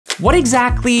What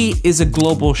exactly is a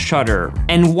global shutter,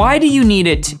 and why do you need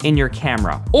it in your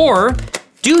camera? Or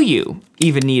do you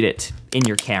even need it in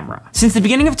your camera? Since the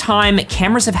beginning of time,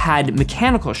 cameras have had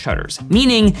mechanical shutters,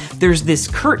 meaning there's this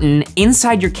curtain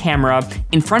inside your camera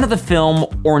in front of the film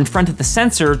or in front of the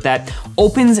sensor that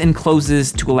opens and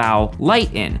closes to allow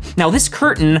light in. Now this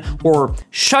curtain or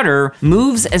shutter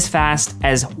moves as fast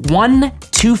as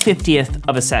 1/250th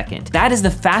of a second. That is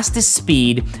the fastest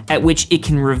speed at which it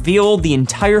can reveal the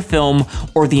entire film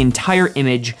or the entire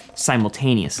image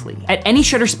simultaneously. At any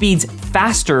shutter speeds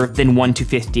faster than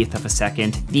 1/250th of a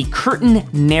second, the curtain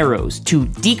narrows to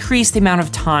decrease the amount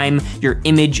of time your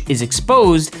image is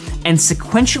exposed and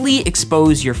sequentially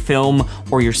expose your film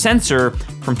or your sensor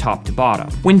from top to bottom.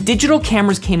 When digital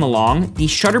cameras came along, the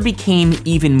shutter became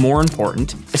even more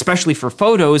important, especially for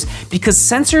photos, because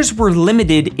sensors were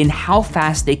limited in how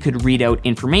fast they could read out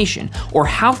information or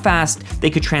how fast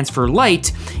they could transfer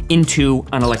light into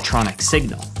an electronic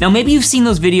signal. Now, maybe you've seen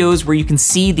those videos where you can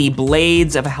see the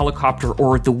blades of a helicopter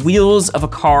or the wheels of a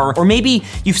car, or maybe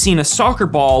you've seen a soccer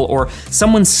ball or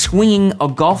someone swinging a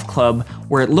golf club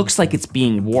where it looks like it's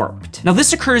being warped. Now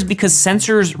this occurs because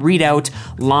sensors read out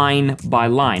line by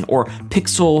line or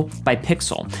pixel by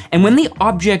pixel. And when the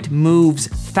object moves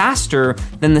faster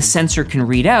than the sensor can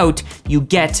read out, you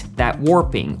get that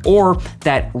warping or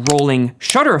that rolling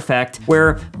shutter effect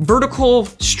where vertical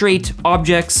straight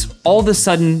objects all of a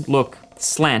sudden look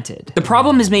slanted. The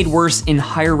problem is made worse in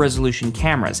higher resolution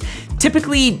cameras.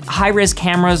 Typically, high-res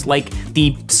cameras like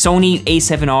the Sony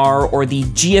a7R or the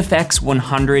GFX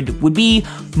 100 would be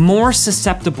more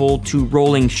susceptible to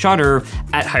rolling shutter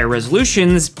at higher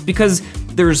resolutions because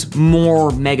there's more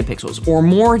megapixels or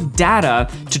more data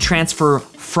to transfer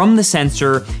from the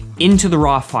sensor into the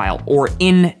raw file or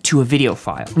into a video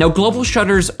file. Now, global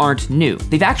shutters aren't new.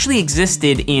 They've actually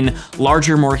existed in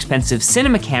larger, more expensive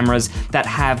cinema cameras that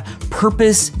have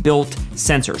purpose-built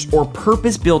sensors or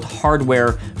purpose-built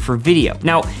hardware for video.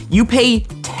 Now, you pay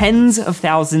tens of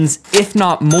thousands, if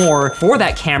not more, for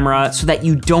that camera so that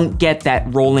you don't get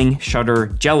that rolling shutter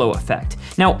jello effect.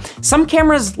 Now, some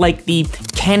cameras like the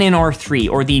Canon R3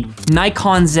 or the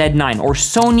Nikon Z9 or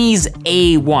Sony's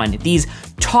A1, these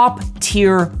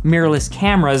top-tier mirrorless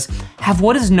cameras have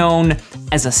what is known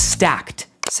as a stacked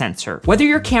sensor. Whether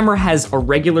your camera has a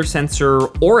regular sensor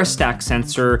or a stacked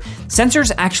sensor,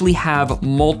 sensors actually have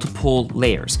multiple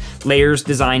layers. Layers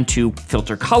designed to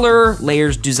filter color,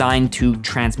 layers designed to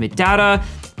transmit data,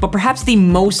 but perhaps the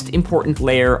most important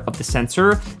layer of the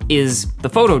sensor is the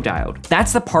photodiode.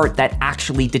 That's the part that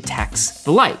actually detects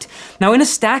the light. Now in a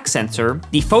stack sensor,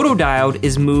 the photodiode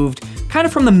is moved kind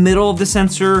of from the middle of the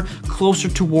sensor closer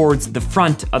towards the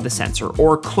front of the sensor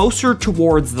or closer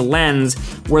towards the lens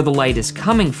where the light is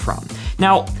coming from.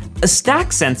 Now, a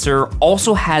stack sensor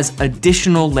also has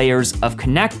additional layers of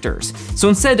connectors. So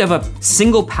instead of a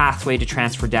single pathway to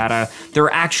transfer data, there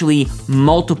are actually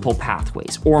multiple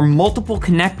pathways or multiple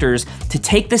connectors to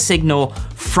take the signal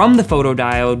from the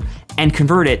photodiode and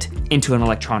convert it into an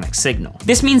electronic signal.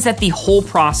 This means that the whole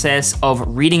process of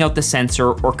reading out the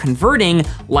sensor or converting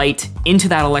light into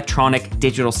that electronic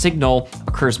digital signal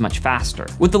occurs much faster.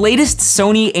 With the latest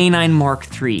Sony A9 Mark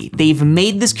III, they've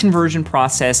made this conversion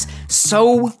process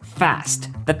so fast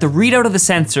that the readout of the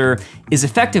sensor is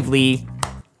effectively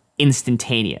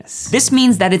instantaneous. This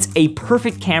means that it's a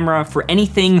perfect camera for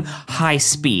anything high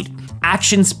speed,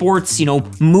 action sports,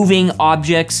 moving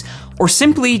objects, or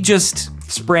simply just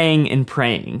spraying and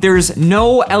praying. There's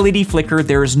no LED flicker,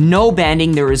 there's no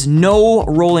banding, there is no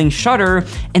rolling shutter,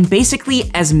 and basically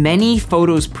as many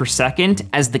photos per second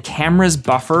as the camera's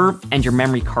buffer and your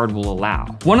memory card will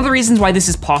allow. One of the reasons why this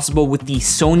is possible with the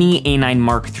Sony A9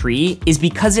 Mark III is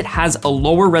because it has a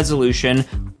lower resolution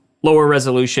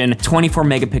 24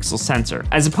 megapixel sensor,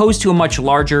 as opposed to a much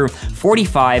larger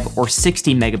 45 or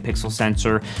 60 megapixel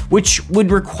sensor, which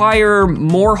would require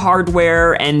more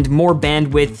hardware and more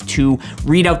bandwidth to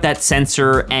read out that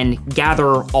sensor and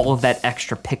gather all of that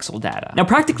extra pixel data. Now,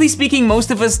 practically speaking, most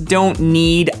of us don't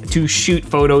need to shoot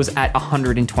photos at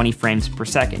 120 frames per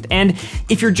second. And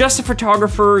if you're just a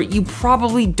photographer, you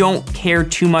probably don't care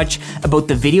too much about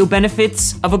the video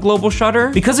benefits of a global shutter.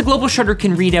 Because a global shutter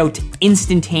can read out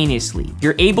instantaneously,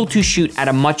 you're able to shoot at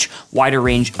a much wider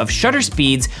range of shutter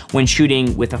speeds when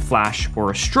shooting with a flash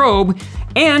or a strobe,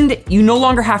 and you no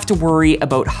longer have to worry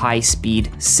about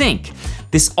high-speed sync.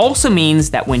 This also means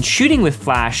that when shooting with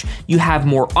flash, you have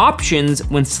more options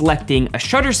when selecting a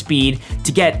shutter speed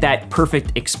to get that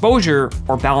perfect exposure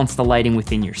or balance the lighting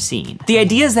within your scene. The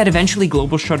idea is that eventually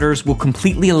global shutters will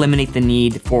completely eliminate the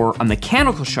need for a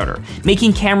mechanical shutter,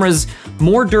 making cameras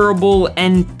more durable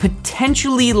and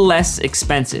potentially less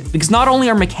expensive. Because not only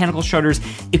are mechanical shutters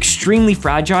extremely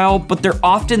fragile, but they're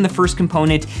often the first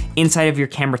component inside of your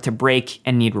camera to break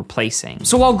and need replacing.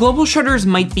 So while global shutters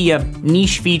might be a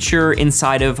niche feature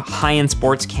inside of high-end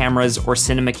sports cameras or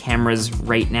cinema cameras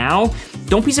right now,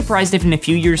 don't be surprised if in a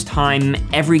few years' time,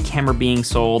 every camera being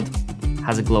sold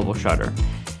has a global shutter.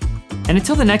 And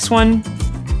until the next one,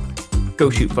 go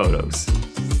shoot photos.